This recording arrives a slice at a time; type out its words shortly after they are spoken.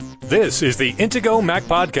This is the Intego Mac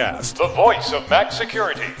Podcast, the voice of Mac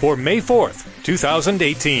security, for May 4th,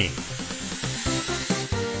 2018.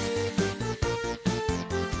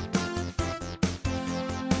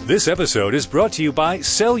 This episode is brought to you by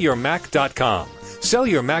SellYourMac.com.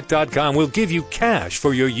 SellYourMac.com will give you cash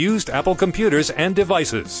for your used Apple computers and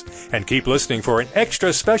devices. And keep listening for an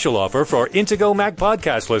extra special offer for Intego Mac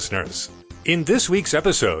Podcast listeners. In this week's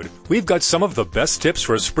episode, we've got some of the best tips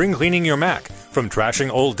for spring cleaning your Mac, from trashing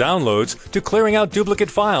old downloads to clearing out duplicate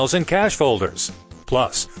files and cache folders.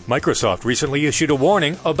 Plus, Microsoft recently issued a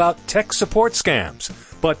warning about tech support scams,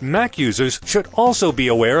 but Mac users should also be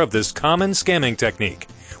aware of this common scamming technique.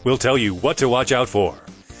 We'll tell you what to watch out for.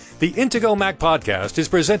 The Intego Mac Podcast is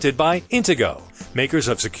presented by Intego, makers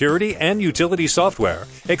of security and utility software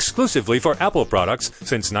exclusively for Apple products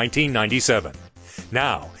since 1997.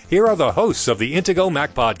 Now, here are the hosts of the Intego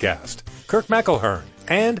Mac Podcast, Kirk McElhearn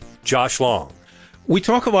and Josh Long. We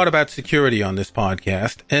talk a lot about security on this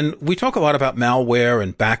podcast, and we talk a lot about malware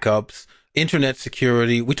and backups, internet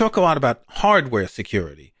security. We talk a lot about hardware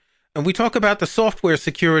security, and we talk about the software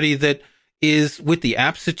security that is with the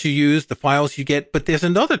apps that you use, the files you get. But there's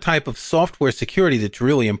another type of software security that's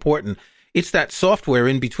really important. It's that software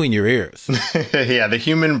in between your ears. Yeah, the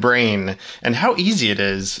human brain, and how easy it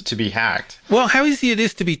is to be hacked. Well, how easy it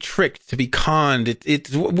is to be tricked, to be conned.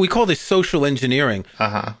 We call this social engineering.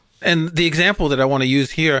 Uh-huh. And the example that I want to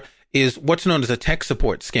use here is what's known as a tech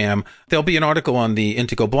support scam. There'll be an article on the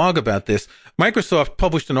Intego blog about this. Microsoft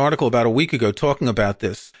published an article about a week ago talking about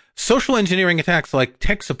this. Social engineering attacks like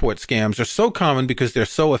tech support scams are so common because they're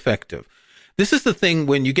so effective. This is the thing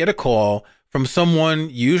when you get a call from someone,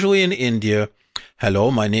 usually in India.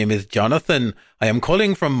 Hello, my name is Jonathan. I am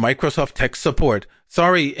calling from Microsoft Tech Support.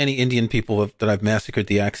 Sorry, any Indian people that I've massacred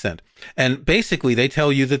the accent. And basically, they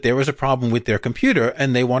tell you that there is a problem with their computer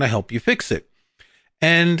and they want to help you fix it.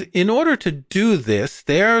 And in order to do this,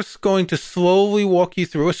 they're going to slowly walk you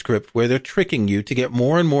through a script where they're tricking you to get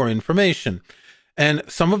more and more information. And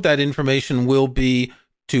some of that information will be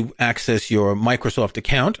to access your Microsoft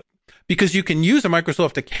account, because you can use a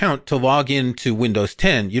Microsoft account to log into Windows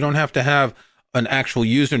 10. You don't have to have an actual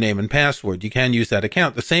username and password. You can use that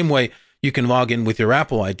account the same way you can log in with your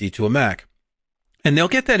Apple ID to a Mac. And they'll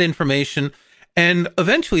get that information, and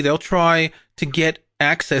eventually they'll try to get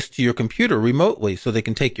access to your computer remotely so they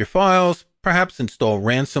can take your files, perhaps install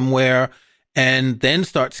ransomware, and then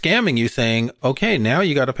start scamming you saying, okay, now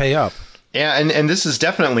you got to pay up. Yeah, and this is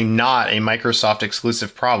definitely not a Microsoft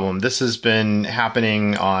exclusive problem. This has been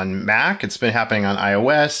happening on Mac. It's been happening on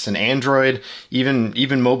iOS and Android.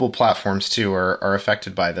 Even mobile platforms too are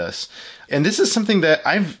affected by this. And this is something that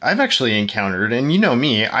I've actually encountered. And you know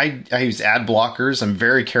me, I use ad blockers. I'm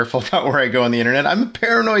very careful about where I go on the internet. I'm a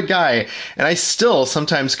paranoid guy, and I still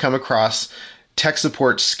sometimes come across tech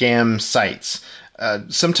support scam sites.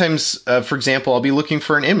 Sometimes, for example, I'll be looking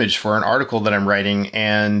for an image for an article that I'm writing,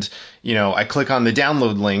 and I click on the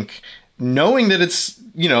download link, knowing that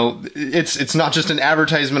it's not just an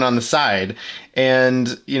advertisement on the side.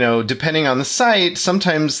 And, depending on the site,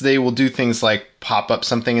 sometimes they will do things like pop up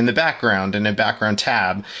something in the background in a background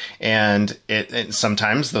tab. And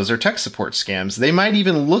sometimes those are tech support scams. They might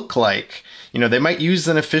even look like, they might use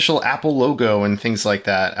an official Apple logo and things like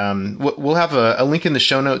that. We'll have a link in the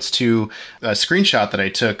show notes to a screenshot that I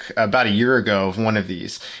took about a year ago of one of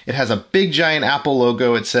these. It has a big giant Apple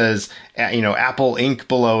logo. It says, Apple Inc.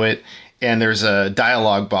 below it. And there's a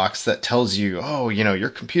dialog box that tells you, your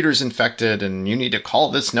computer's infected and you need to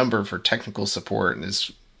call this number for technical support, and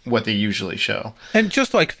is what they usually show. And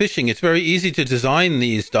just like phishing, it's very easy to design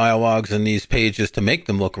these dialogues and these pages to make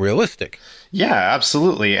them look realistic. Yeah,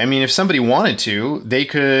 absolutely. I mean, if somebody wanted to, they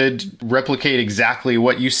could replicate exactly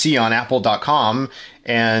what you see on Apple.com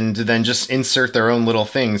and then just insert their own little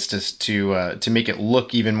things to make it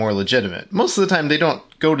look even more legitimate. Most of the time, they don't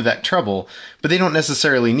go to that trouble, but they don't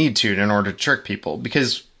necessarily need to in order to trick people,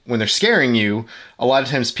 because when they're scaring you, a lot of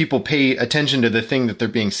times people pay attention to the thing that they're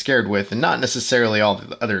being scared with and not necessarily all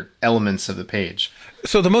the other elements of the page.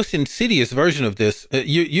 So the most insidious version of this,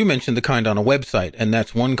 you mentioned the kind on a website, and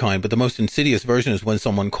that's one kind, but the most insidious version is when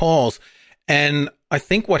someone calls. And I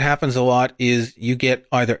think what happens a lot is you get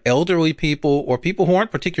either elderly people or people who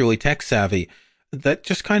aren't particularly tech savvy that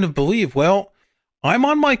just kind of believe, well, I'm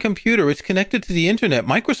on my computer, it's connected to the internet.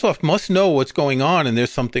 Microsoft must know what's going on and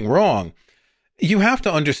there's something wrong. You have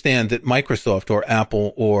to understand that Microsoft or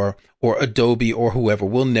Apple or Adobe or whoever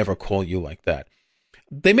will never call you like that.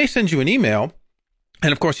 They may send you an email,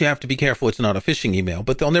 and of course you have to be careful it's not a phishing email,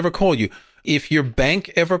 but they'll never call you. If your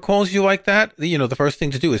bank ever calls you like that, the first thing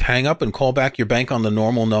to do is hang up and call back your bank on the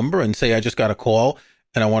normal number and say, I just got a call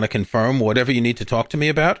and I want to confirm whatever you need to talk to me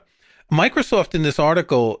about. Microsoft in this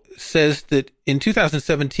article says that in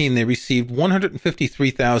 2017, they received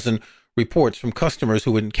 153,000 reports from customers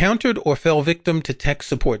who encountered or fell victim to tech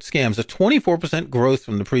support scams, a 24% growth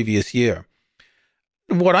from the previous year.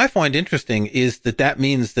 What I find interesting is that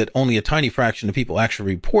means that only a tiny fraction of people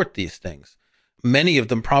actually report these things. Many of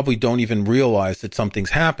them probably don't even realize that something's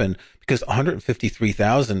happened, because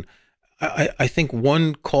 153,000, I think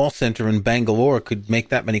one call center in Bangalore could make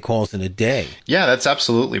that many calls in a day. Yeah, that's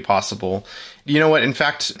absolutely possible. You know what? In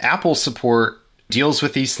fact, Apple support deals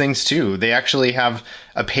with these things too. They actually have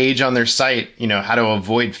a page on their site, how to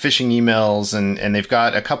avoid phishing emails, and they've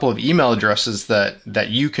got a couple of email addresses that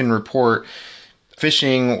you can report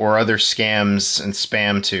phishing or other scams and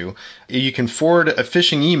spam to. You can forward a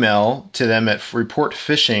phishing email to them at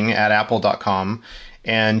reportphishing@apple.com,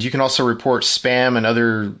 and you can also report spam and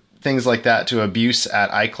other things like that to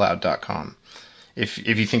abuse@icloud.com if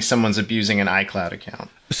you think someone's abusing an iCloud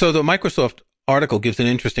account. So the Microsoft article gives an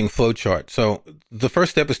interesting flow chart. So the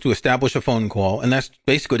first step is to establish a phone call, and that's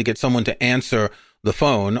basically to get someone to answer the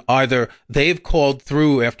phone. Either they've called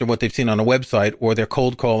through after what they've seen on a website, or they're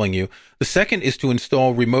cold calling you. The second is to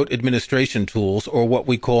install remote administration tools, or what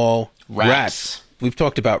we call RATs. We've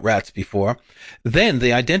talked about RATs before. Then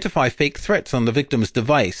they identify fake threats on the victim's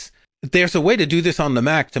device. There's a way to do this on the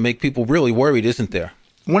Mac to make people really worried, isn't there?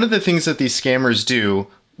 One of the things that these scammers do,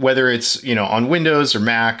 whether it's, on Windows or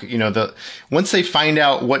Mac, once they find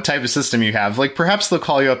out what type of system you have, like perhaps they'll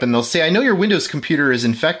call you up and they'll say, I know your Windows computer is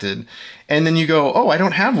infected. And then you go, oh, I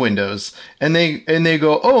don't have Windows. And they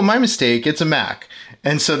go, oh, my mistake, it's a Mac.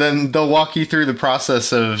 And so then they'll walk you through the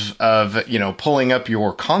process of pulling up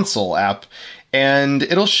your console app, and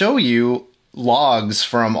it'll show you logs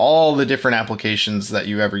from all the different applications that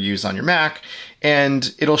you ever use on your Mac.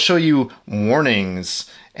 And it'll show you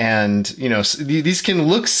warnings. And, these can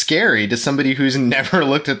look scary to somebody who's never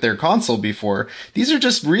looked at their console before. These are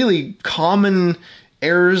just really common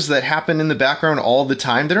errors that happen in the background all the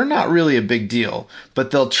time that are not really a big deal,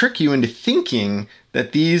 but they'll trick you into thinking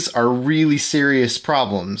that these are really serious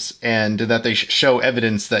problems, and that they show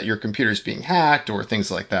evidence that your computer's being hacked or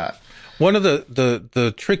things like that. One of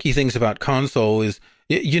the tricky things about console is,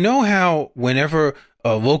 how whenever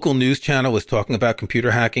a local news channel is talking about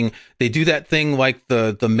computer hacking, they do that thing like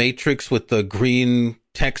the Matrix with the green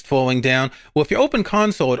text falling down. Well, if you open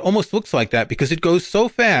console, it almost looks like that, because it goes so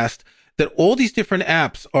fast that all these different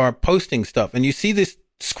apps are posting stuff, and you see this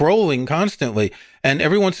scrolling constantly, and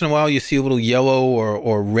every once in a while you see a little yellow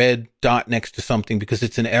or red dot next to something because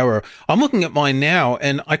it's an error. I'm looking at mine now,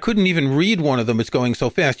 and I couldn't even read one of them. It's going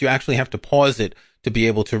so fast, you actually have to pause it to be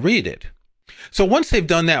able to read it. So once they've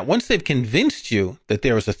done that, once they've convinced you that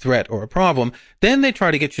there is a threat or a problem, then they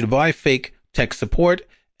try to get you to buy fake tech support,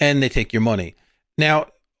 and they take your money. Now,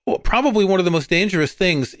 probably one of the most dangerous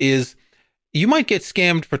things is you might get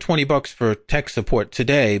scammed for $20 for tech support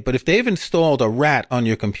today, but if they've installed a rat on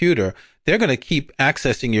your computer, they're going to keep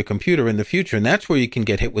accessing your computer in the future. And that's where you can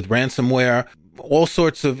get hit with ransomware. All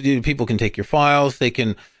sorts of people can take your files. They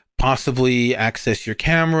can possibly access your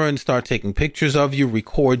camera and start taking pictures of you,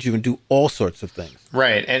 record you, and do all sorts of things.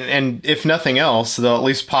 Right. And if nothing else, they'll at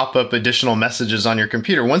least pop up additional messages on your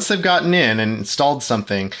computer. Once they've gotten in and installed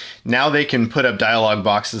something, now they can put up dialog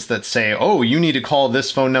boxes that say, oh, you need to call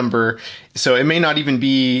this phone number. So it may not even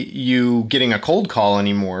be you getting a cold call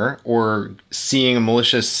anymore or seeing a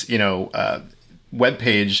malicious, web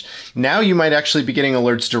page. Now you might actually be getting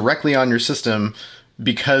alerts directly on your system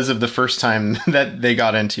because of the first time that they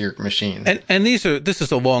got into your machine. And this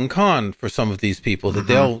is a long con for some of these people, that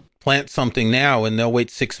they'll plant something now and they'll wait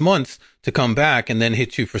 6 months to come back and then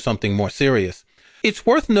hit you for something more serious. It's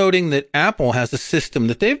worth noting that Apple has a system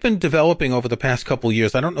that they've been developing over the past couple of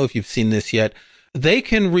years. I don't know if you've seen this yet. They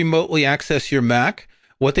can remotely access your Mac.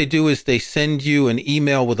 What they do is they send you an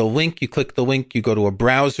email with a link. You click the link, you go to a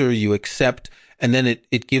browser, you accept, and then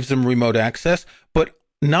it gives them remote access. But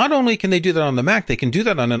not only can they do that on the Mac, they can do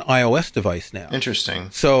that on an iOS device now.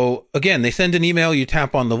 Interesting. So again, they send an email, you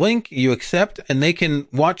tap on the link, you accept, and they can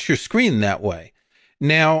watch your screen that way.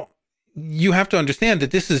 Now, you have to understand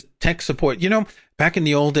that this is tech support. Back in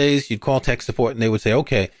the old days, you'd call tech support and they would say,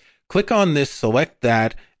 okay, click on this, select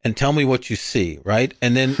that, and tell me what you see, right?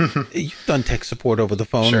 And then you've done tech support over the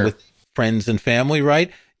phone with friends and family,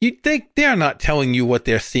 right? They're not telling you what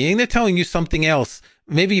they're seeing. They're telling you something else,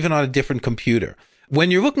 maybe even on a different computer. When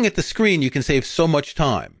you're looking at the screen, you can save so much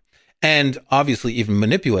time and obviously even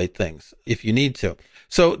manipulate things if you need to.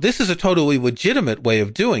 So this is a totally legitimate way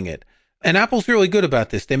of doing it. And Apple's really good about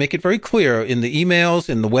this. They make it very clear in the emails,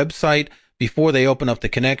 in the website, before they open up the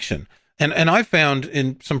connection. And I've found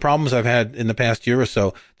in some problems I've had in the past year or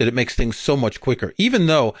so that it makes things so much quicker, even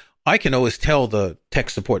though I can always tell the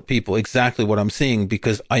tech support people exactly what I'm seeing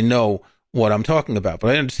because I know what I'm talking about.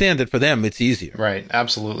 But I understand that for them, it's easier. Right.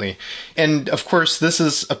 Absolutely. And of course, this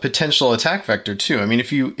is a potential attack vector too. I mean,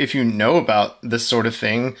 if you know about this sort of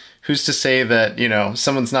thing, who's to say that,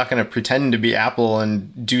 someone's not going to pretend to be Apple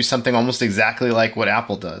and do something almost exactly like what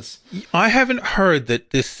Apple does? I haven't heard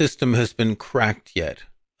that this system has been cracked yet.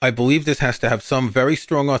 I believe this has to have some very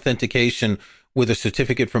strong authentication with a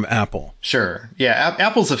certificate from Apple. Sure. Yeah.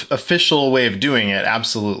 Apple's official way of doing it.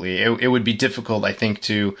 Absolutely. It would be difficult, I think,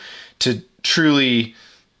 to truly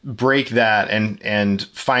break that and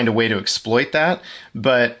find a way to exploit that.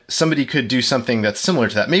 But somebody could do something that's similar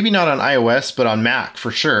to that. Maybe not on iOS, but on Mac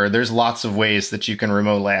for sure. There's lots of ways that you can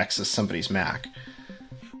remotely access somebody's Mac.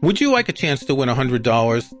 Would you like a chance to win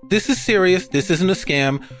 $100? This is serious. This isn't a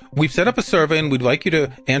scam. We've set up a survey and we'd like you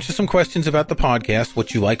to answer some questions about the podcast,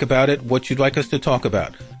 what you like about it, what you'd like us to talk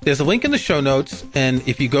about. There's a link in the show notes, and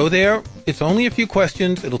if you go there, it's only a few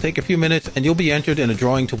questions. It'll take a few minutes, and you'll be entered in a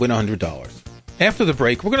drawing to win $100. After the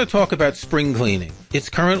break, we're going to talk about spring cleaning. It's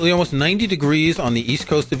currently almost 90 degrees on the east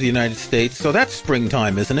coast of the United States, so that's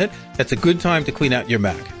springtime, isn't it? That's a good time to clean out your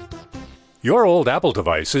Mac. Your old Apple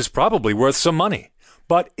device is probably worth some money,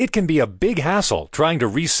 but it can be a big hassle trying to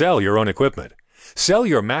resell your own equipment.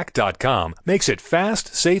 SellYourMac.com makes it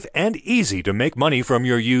fast, safe, and easy to make money from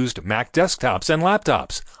your used Mac desktops and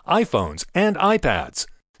laptops, iPhones, and iPads.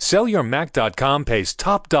 SellYourMac.com pays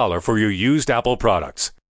top dollar for your used Apple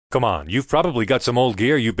products. Come on, you've probably got some old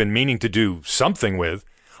gear you've been meaning to do something with.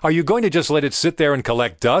 Are you going to just let it sit there and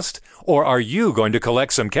collect dust, or are you going to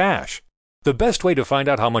collect some cash? The best way to find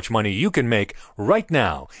out how much money you can make right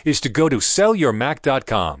now is to go to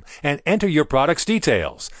SellYourMac.com and enter your product's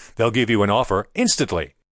details. They'll give you an offer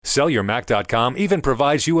instantly. SellYourMac.com even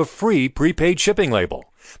provides you a free prepaid shipping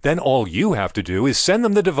label. Then all you have to do is send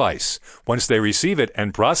them the device. Once they receive it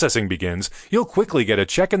and processing begins, you'll quickly get a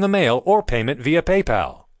check in the mail or payment via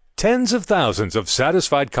PayPal. Tens of thousands of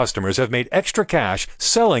satisfied customers have made extra cash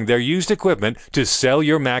selling their used equipment to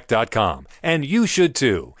SellYourMac.com, and you should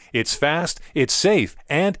too. It's fast, it's safe,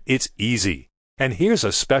 and it's easy. And here's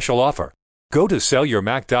a special offer. Go to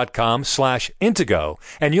SellYourMac.com/Intego,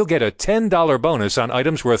 and you'll get a $10 bonus on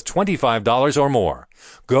items worth $25 or more.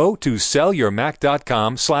 Go to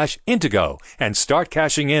SellYourMac.com/Intego and start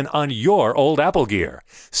cashing in on your old Apple gear.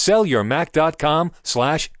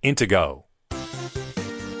 SellYourMac.com/Intego.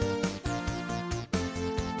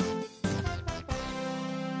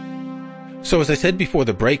 So as I said before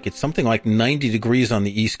the break, it's something like 90 degrees on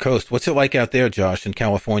the East Coast. What's it like out there, Josh, in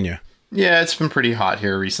California? Yeah, it's been pretty hot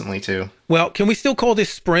here recently, too. Well, can we still call this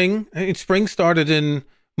spring? I mean, spring started in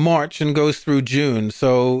March and goes through June,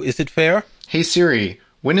 so is it fair? Hey Siri,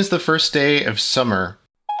 when is the first day of summer?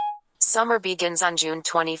 Summer begins on June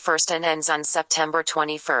 21st and ends on September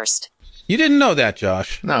 21st. You didn't know that,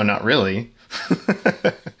 Josh. No, not really.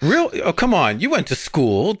 Really? Oh, come on. You went to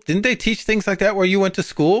school. Didn't they teach things like that where you went to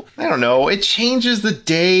school? I don't know. It changes, the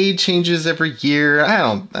day changes every year.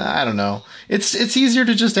 I don't know. It's easier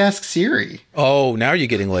to just ask Siri. Oh, now you're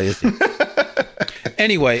getting lazy.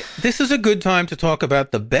 Anyway, this is a good time to talk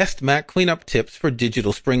about the best Mac cleanup tips for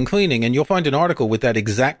digital spring cleaning, and you'll find an article with that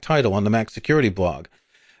exact title on the Mac Security blog.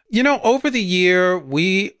 You know, over the year,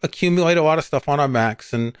 we accumulate a lot of stuff on our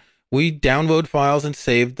Macs, and we download files and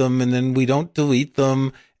save them, and then we don't delete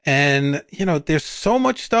them. And, you know, there's so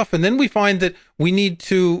much stuff. And then we find that we need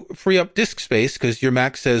to free up disk space because your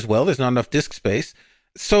Mac says, well, there's not enough disk space.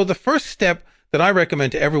 So the first step that I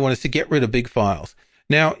recommend to everyone is to get rid of big files.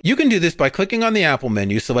 Now, you can do this by clicking on the Apple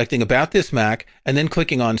menu, selecting About This Mac, and then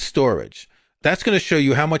clicking on Storage. That's going to show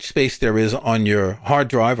you how much space there is on your hard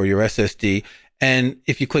drive or your SSD. And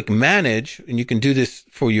if you click Manage, and you can do this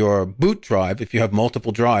for your boot drive, if you have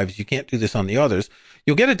multiple drives, you can't do this on the others,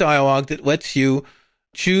 you'll get a dialog that lets you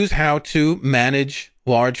choose how to manage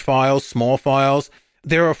large files, small files.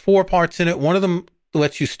 There are 4 parts in it. One of them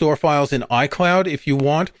lets you store files in iCloud if you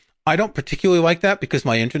want. I don't particularly like that because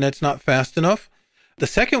my internet's not fast enough. The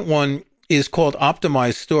second one is called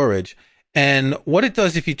Optimize Storage. And what it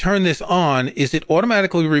does if you turn this on is it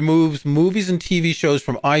automatically removes movies and TV shows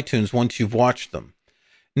from iTunes once you've watched them.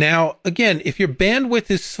 Now, again, if your bandwidth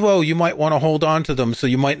is slow, you might want to hold on to them, so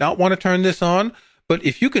you might not want to turn this on. But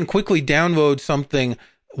if you can quickly download something,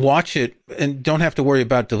 watch it, and don't have to worry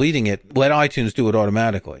about deleting it, let iTunes do it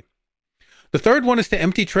automatically. The third one is to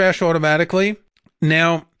empty trash automatically.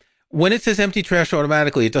 Now, when it says empty trash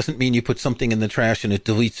automatically, it doesn't mean you put something in the trash and it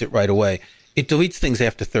deletes it right away. It deletes things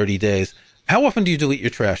after 30 days. How often do you delete your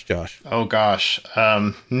trash, Josh? Oh gosh,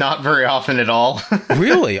 not very often at all.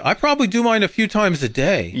 Really? I probably do mine a few times a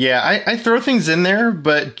day. Yeah, I throw things in there,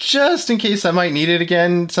 but just in case I might need it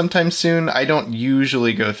again sometime soon, I don't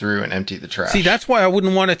usually go through and empty the trash. See, that's why I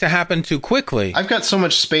wouldn't want it to happen too quickly. I've got so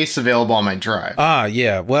much space available on my drive. Ah,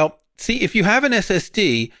 yeah. Well, see, if you have an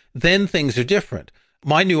SSD, then things are different.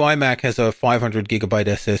 My new iMac has a 500 gigabyte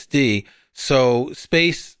SSD, so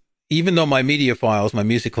space, even though my media files, my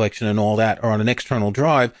music collection and all that are on an external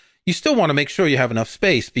drive, you still want to make sure you have enough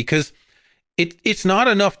space because it's not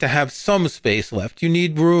enough to have some space left. You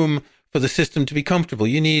need room for the system to be comfortable.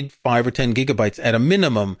 You need 5 or 10 gigabytes at a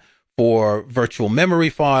minimum for virtual memory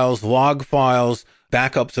files, log files,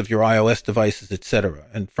 backups of your iOS devices, etc.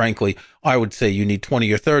 And frankly, I would say you need 20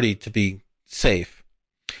 or 30 to be safe.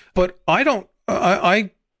 But I don't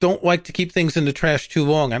like to keep things in the trash too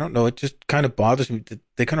long. I don't know. It just kind of bothers me.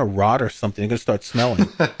 They kind of rot or something. They're going to start smelling.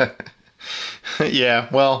 Yeah,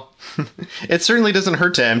 well, it certainly doesn't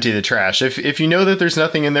hurt to empty the trash. If you know that there's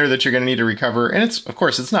nothing in there that you're going to need to recover, and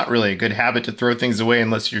it's not really a good habit to throw things away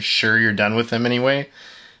unless you're sure you're done with them anyway,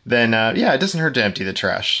 then yeah, it doesn't hurt to empty the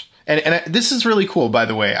trash. And this is really cool, by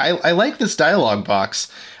the way. I like this dialog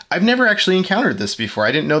box. I've never actually encountered this before.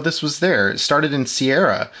 I didn't know this was there. It started in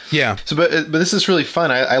Sierra. Yeah. So, but this is really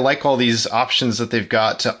fun. I like all these options that they've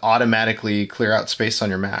got to automatically clear out space on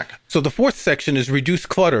your Mac. So the fourth section is reduce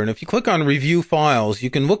clutter. And if you click on review files, you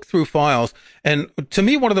can look through files. And to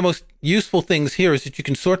me, one of the most useful things here is that you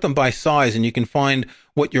can sort them by size and you can find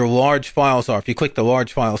what your large files are. If you click the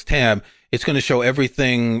large files tab, it's going to show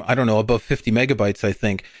everything, I don't know, above 50 megabytes, I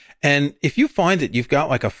think. And if you find that you've got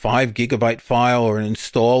like a 5 gigabyte file or an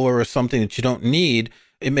installer or something that you don't need,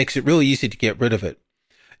 it makes it really easy to get rid of it.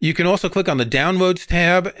 You can also click on the downloads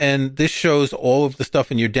tab, and this shows all of the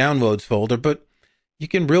stuff in your downloads folder, but you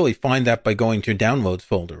can really find that by going to your downloads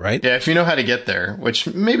folder, right? Yeah, if you know how to get there, which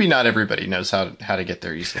maybe not everybody knows how to get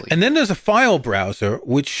there easily. And then there's a file browser,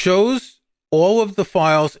 which shows all of the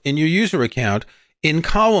files in your user account in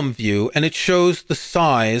column view, and it shows the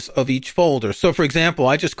size of each folder. So, for example,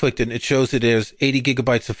 I just clicked it, and it shows that there's 80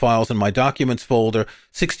 gigabytes of files in my documents folder,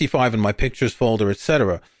 65 in my pictures folder,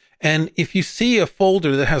 etc. And if you see a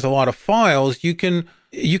folder that has a lot of files, you can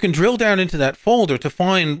drill down into that folder to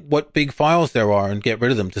find what big files there are and get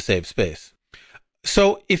rid of them to save space.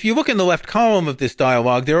 So if you look in the left column of this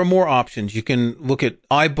dialog, there are more options. You can look at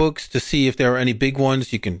iBooks to see if there are any big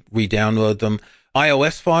ones. You can re-download them.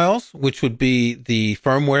 iOS files, which would be the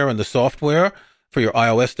firmware and the software for your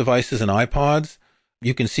iOS devices and iPods.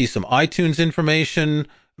 You can see some iTunes information,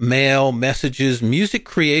 mail, messages, music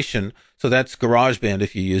creation. So that's GarageBand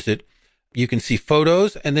if you use it. You can see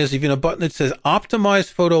photos, and there's even a button that says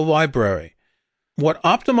Optimize Photo Library. What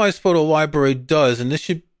Optimize Photo Library does, and this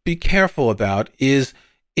should be careful about, is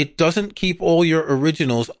it doesn't keep all your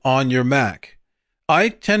originals on your Mac. I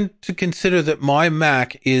tend to consider that my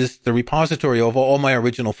Mac is the repository of all my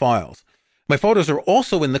original files. My photos are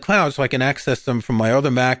also in the cloud, so I can access them from my other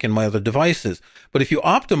Mac and my other devices. But if you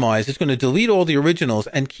optimize, it's going to delete all the originals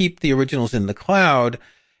and keep the originals in the cloud.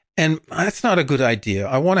 And that's not a good idea.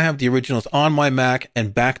 I want to have the originals on my Mac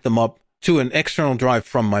and back them up to an external drive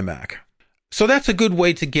from my Mac. So that's a good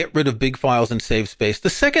way to get rid of big files and save space. The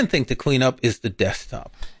second thing to clean up is the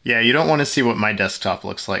desktop. Yeah, you don't want to see what my desktop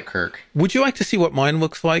looks like, Kirk. Would you like to see what mine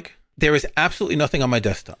looks like? There is absolutely nothing on my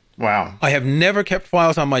desktop. Wow. I have never kept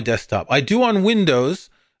files on my desktop. I do on Windows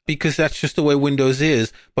because that's just the way Windows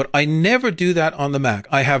is, but I never do that on the Mac.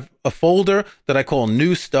 I have a folder that I call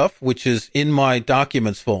New Stuff, which is in my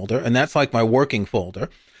Documents folder, and that's like my working folder.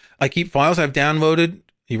 I keep files I've downloaded.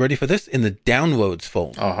 You ready for this? In the Downloads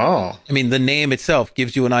folder. Oh. I mean, the name itself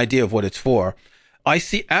gives you an idea of what it's for. I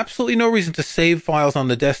see absolutely no reason to save files on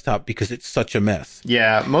the desktop because it's such a mess.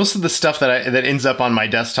 Yeah, most of the stuff that ends up on my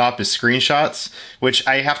desktop is screenshots, which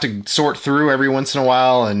I have to sort through every once in a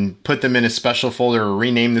while and put them in a special folder or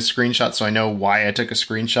rename the screenshot so I know why I took a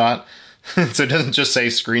screenshot. So it doesn't just say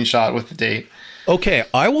screenshot with the date. Okay,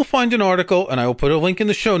 I will find an article, and I will put a link in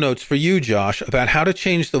the show notes for you, Josh, about how to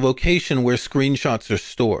change the location where screenshots are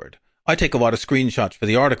stored. I take a lot of screenshots for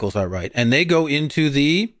the articles I write, and they go into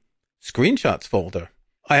the Screenshots folder.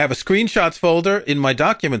 I have a Screenshots folder in my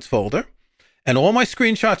Documents folder, and all my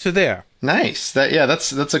screenshots are there. Nice.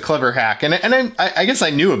 That's a clever hack. And I guess I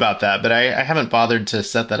knew about that, but I haven't bothered to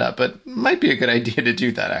set that up. But it might be a good idea to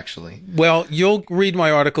do that, actually. Well, you'll read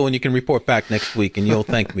my article and you can report back next week and you'll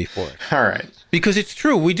thank me for it. All right. Because it's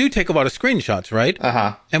true. We do take a lot of screenshots, right?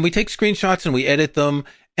 Uh-huh. And we take screenshots and we edit them.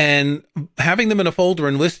 And having them in a folder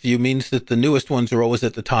in list view means that the newest ones are always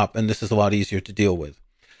at the top. And this is a lot easier to deal with.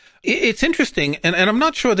 It's interesting. And I'm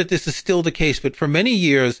not sure that this is still the case, but for many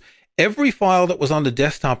years, every file that was on the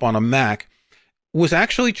desktop on a Mac was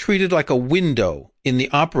actually treated like a window in the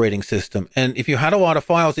operating system. And if you had a lot of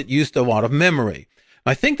files, it used a lot of memory.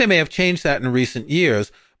 I think they may have changed that in recent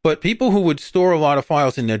years, but people who would store a lot of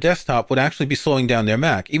files in their desktop would actually be slowing down their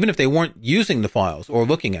Mac, even if they weren't using the files or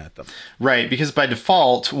looking at them. Right, because by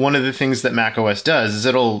default, one of the things that macOS does is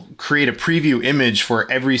it'll create a preview image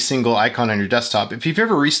for every single icon on your desktop. If you've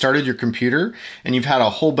ever restarted your computer and you've had a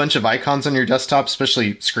whole bunch of icons on your desktop,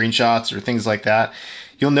 especially screenshots or things like that,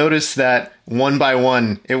 you'll notice that one by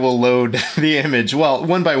one, it will load the image. Well,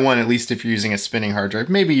 one by one, at least if you're using a spinning hard drive.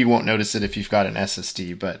 Maybe you won't notice it if you've got an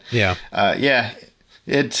SSD, but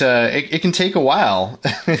it can take a while.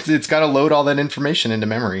 It's got to load all that information into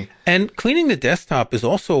memory. And cleaning the desktop is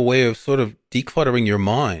also a way of sort of decluttering your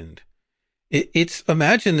mind. It's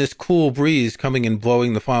imagine this cool breeze coming and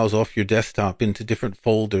blowing the files off your desktop into different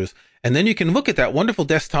folders. And then you can look at that wonderful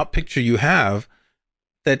desktop picture you have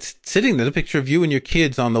that's sitting there, the picture of you and your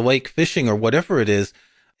kids on the lake fishing or whatever it is,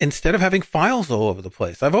 instead of having files all over the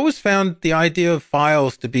place. I've always found the idea of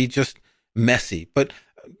files to be just messy, but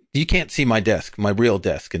you can't see my desk, my real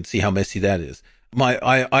desk, and see how messy that is.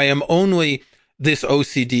 I am only this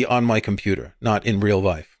OCD on my computer, not in real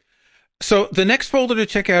life. So the next folder to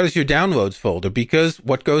check out is your downloads folder, because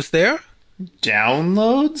what goes there?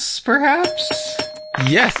 Downloads, perhaps?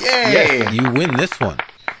 Yes. Yay! Yes, you win this one.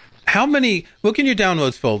 How many? Look in your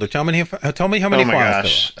downloads folder. Tell me how many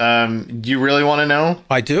files there are. Do you really want to know?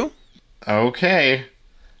 I do. Okay.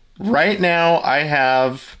 Right now, I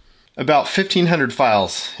have about 1,500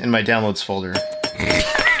 files in my downloads folder.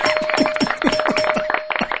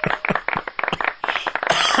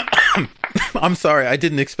 I'm sorry, I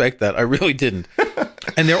didn't expect that. I really didn't.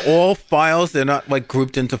 And they're all files? They're not like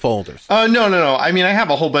grouped into folders? No. I mean, I have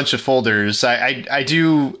a whole bunch of folders. I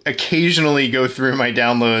do occasionally go through my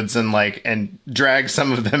downloads and drag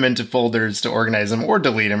some of them into folders to organize them or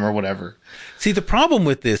delete them or whatever. See, the problem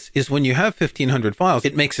with this is when you have 1,500 files,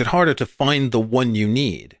 it makes it harder to find the one you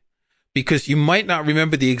need, because you might not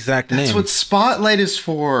remember the exact name. That's what Spotlight is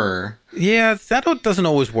for. Yeah, that doesn't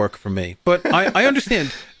always work for me. But I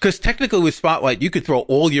understand, because technically with Spotlight, you could throw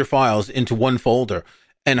all your files into one folder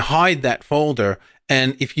and hide that folder.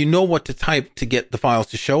 And if you know what to type to get the files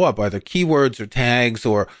to show up, either keywords or tags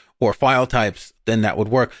or file types, then that would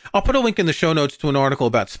work. I'll put a link in the show notes to an article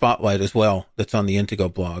about Spotlight as well that's on the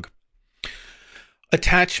Intego blog.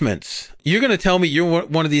 Attachments. You're going to tell me you're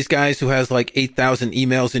one of these guys who has like 8,000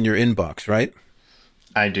 emails in your inbox, right?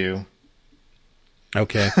 I do.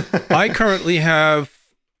 Okay. I currently have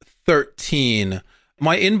 13.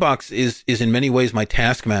 My inbox is in many ways my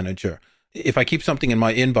task manager. If I keep something in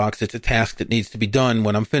my inbox, it's a task that needs to be done.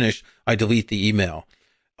 When I'm finished, I delete the email.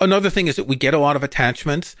 Another thing is that we get a lot of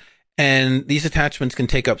attachments, and these attachments can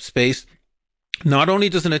take up space. Not only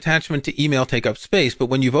does an attachment to email take up space, but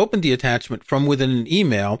when you've opened the attachment from within an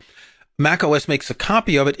email, macOS makes a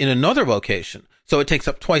copy of it in another location, so it takes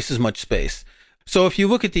up twice as much space. So if you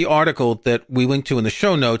look at the article that we link to in the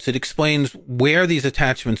show notes, it explains where these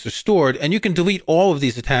attachments are stored, and you can delete all of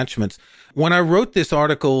these attachments. When I wrote this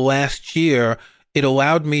article last year, it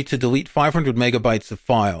allowed me to delete 500 megabytes of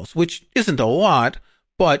files, which isn't a lot,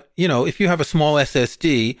 but, if you have a small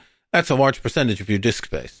SSD, that's a large percentage of your disk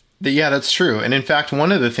space. Yeah, that's true. And in fact,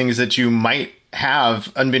 one of the things that you might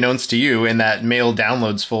have, unbeknownst to you, in that mail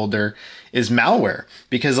downloads folder is malware.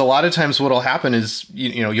 Because a lot of times what'll happen is,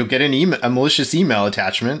 you'll get a malicious email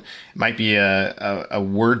attachment. It might be a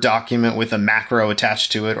Word document with a macro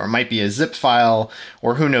attached to it, or it might be a zip file,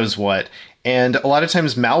 or who knows what. And a lot of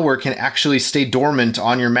times malware can actually stay dormant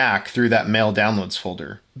on your Mac through that mail downloads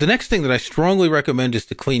folder. The next thing that I strongly recommend is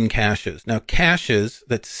to clean caches. Now, caches,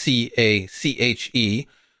 that's C-A-C-H-E.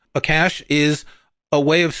 A cache is a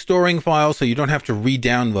way of storing files so you don't have to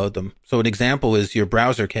re-download them. So an example is your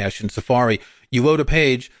browser cache in Safari. You load a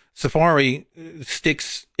page, Safari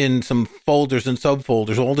sticks in some folders and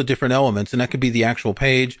subfolders, all the different elements, and that could be the actual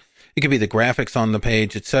page. It could be the graphics on the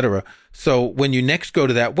page, etc. So when you next go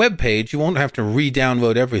to that web page, you won't have to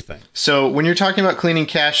re-download everything. So when you're talking about cleaning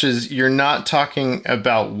caches, you're not talking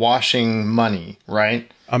about washing money, right?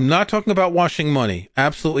 I'm not talking about washing money.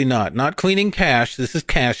 Absolutely not. Not cleaning cache. This is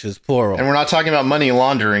caches, plural. And we're not talking about money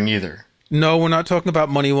laundering either. No, we're not talking about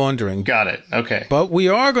money laundering. Got it. Okay. But we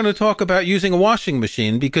are going to talk about using a washing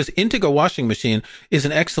machine, because Intego Washing Machine is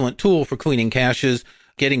an excellent tool for cleaning caches,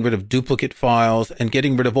 getting rid of duplicate files, and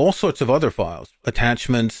getting rid of all sorts of other files,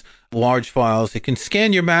 attachments, large files. It can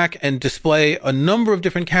scan your Mac and display a number of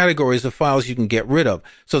different categories of files you can get rid of.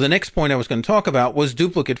 So the next point I was going to talk about was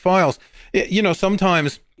duplicate files.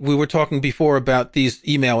 Sometimes we were talking before about these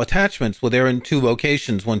email attachments where they're in two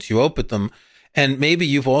locations once you open them. And maybe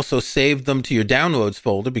you've also saved them to your downloads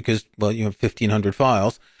folder because, well, you have 1,500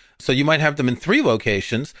 files. So you might have them in 3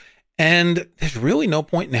 locations. And there's really no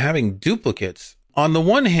point in having duplicates. On the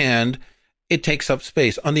one hand, it takes up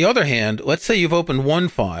space. On the other hand, let's say you've opened one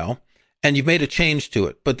file and you've made a change to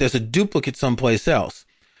it, but there's a duplicate someplace else.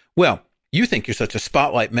 Well, you think you're such a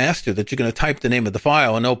Spotlight master that you're going to type the name of the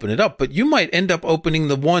file and open it up, but you might end up opening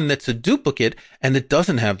the one that's a duplicate and that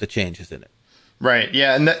doesn't have the changes in it. Right.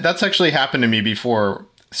 Yeah. And that's actually happened to me before.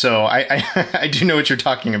 So I do know what you're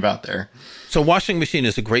talking about there. So Washing Machine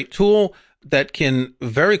is a great tool that can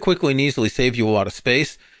very quickly and easily save you a lot of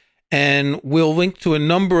space. And we'll link to a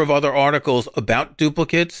number of other articles about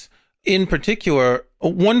duplicates. In particular,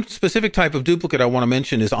 one specific type of duplicate I want to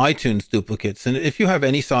mention is iTunes duplicates. And if you have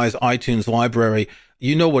any size iTunes library,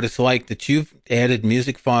 you know what it's like that you've added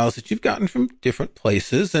music files that you've gotten from different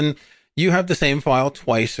places, and you have the same file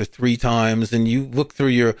twice or 3 times, and you look through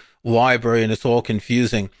your library and it's all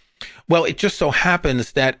confusing. Well, it just so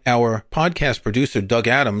happens that our podcast producer, Doug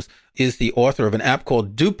Adams, is the author of an app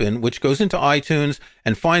called Dupin, which goes into iTunes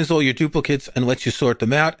and finds all your duplicates and lets you sort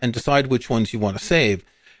them out and decide which ones you want to save.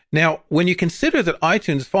 Now, when you consider that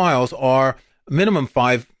iTunes files are minimum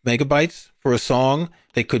 5 megabytes for a song,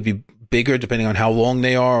 they could be bigger depending on how long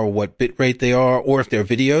they are or what bit rate they are, or if they're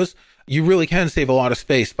videos, you really can save a lot of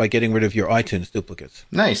space by getting rid of your iTunes duplicates.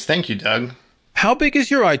 Nice. Thank you, Doug. How big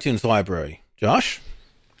is your iTunes library, Josh?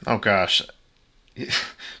 Oh, gosh.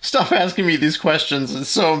 Stop asking me these questions. It's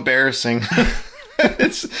so embarrassing.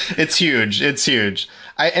 It's huge. It's huge.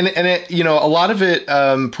 A lot of it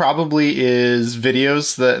probably is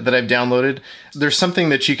videos that I've downloaded. There's something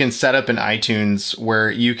that you can set up in iTunes where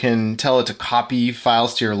you can tell it to copy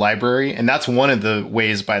files to your library. And that's one of the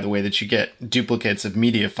ways, by the way, that you get duplicates of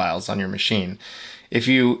media files on your machine. If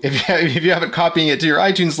you have it copying it to your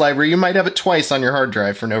iTunes library, you might have it twice on your hard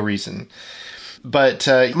drive for no reason. But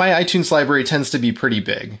my iTunes library tends to be pretty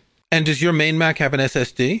big. And does your main Mac have an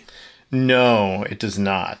SSD? No, it does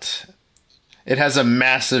not. It has a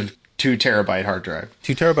massive 2 terabyte hard drive.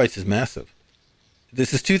 2 terabytes is massive.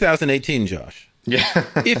 This is 2018, Josh. Yeah.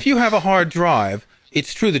 If you have a hard drive,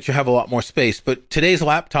 it's true that you have a lot more space, but today's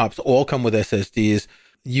laptops all come with SSDs.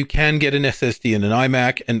 You can get an SSD in an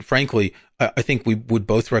iMac, and frankly, I think we would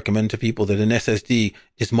both recommend to people that an SSD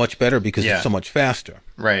is much better because it's so much faster.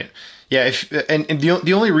 Right. Yeah. And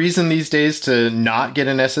the only reason these days to not get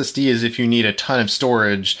an SSD is if you need a ton of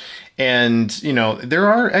storage. And, there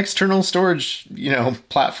are external storage,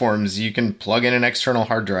 platforms. You can plug in an external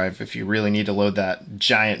hard drive if you really need to load that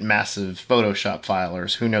giant, massive Photoshop file, or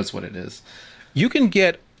who knows what it is. You can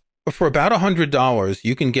get, for about $100,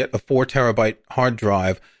 you can get a 4 terabyte hard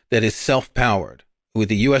drive that is self-powered with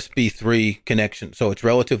a USB 3 connection. So it's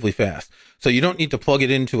relatively fast. So you don't need to plug it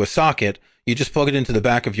into a socket. You just plug it into the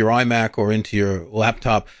back of your iMac or into your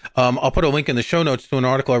laptop. I'll put a link in the show notes to an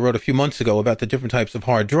article I wrote a few months ago about the different types of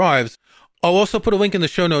hard drives. I'll also put a link in the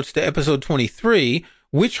show notes to episode 23,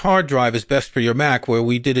 Which Hard Drive is Best for Your Mac, where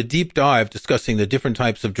we did a deep dive discussing the different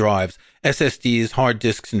types of drives, SSDs, hard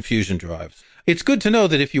disks, and fusion drives. It's good to know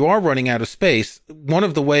that if you are running out of space, one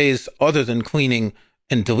of the ways other than cleaning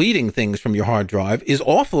and deleting things from your hard drive is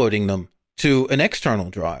offloading them to an external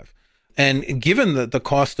drive. And given the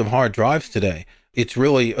cost of hard drives today, it's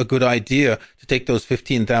really a good idea to take those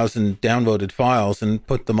 15,000 downloaded files and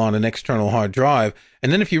put them on an external hard drive.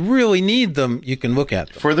 And then if you really need them, you can look at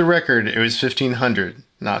them. For the record, it was 1,500,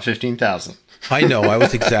 not 15,000. I know, I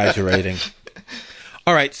was exaggerating.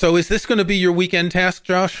 All right, so is this going to be your weekend task,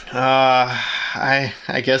 Josh? I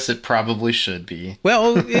guess it probably should be.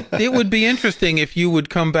 Well, it would be interesting if you would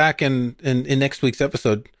come back and in next week's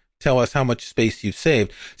episode tell us how much space you've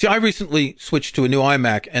saved. See, I recently switched to a new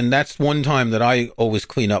iMac, and that's one time that I always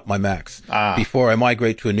clean up my Macs before I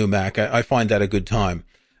migrate to a new Mac. I find that a good time.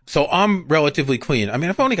 So I'm relatively clean. I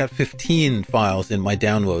mean, I've only got 15 files in my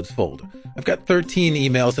downloads folder. I've got 13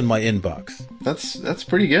 emails in my inbox. That's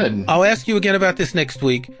pretty good. I'll ask you again about this next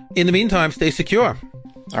week. In the meantime, stay secure.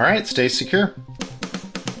 All right, stay secure.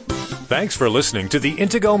 Thanks for listening to the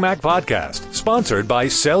Intego Mac Podcast, sponsored by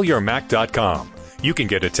SellYourMac.com. You can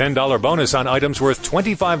get a $10 bonus on items worth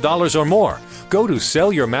 $25 or more. Go to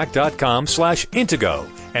SellYourMac.com/Intego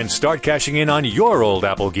and start cashing in on your old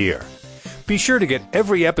Apple gear. Be sure to get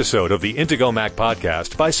every episode of the Intego Mac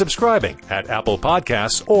Podcast by subscribing at Apple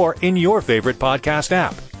Podcasts or in your favorite podcast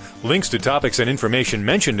app. Links to topics and information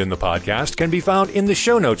mentioned in the podcast can be found in the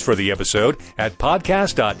show notes for the episode at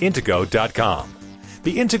podcast.intego.com.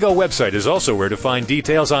 The Intego website is also where to find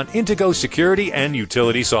details on Intego security and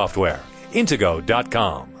utility software.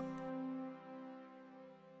 Intego.com.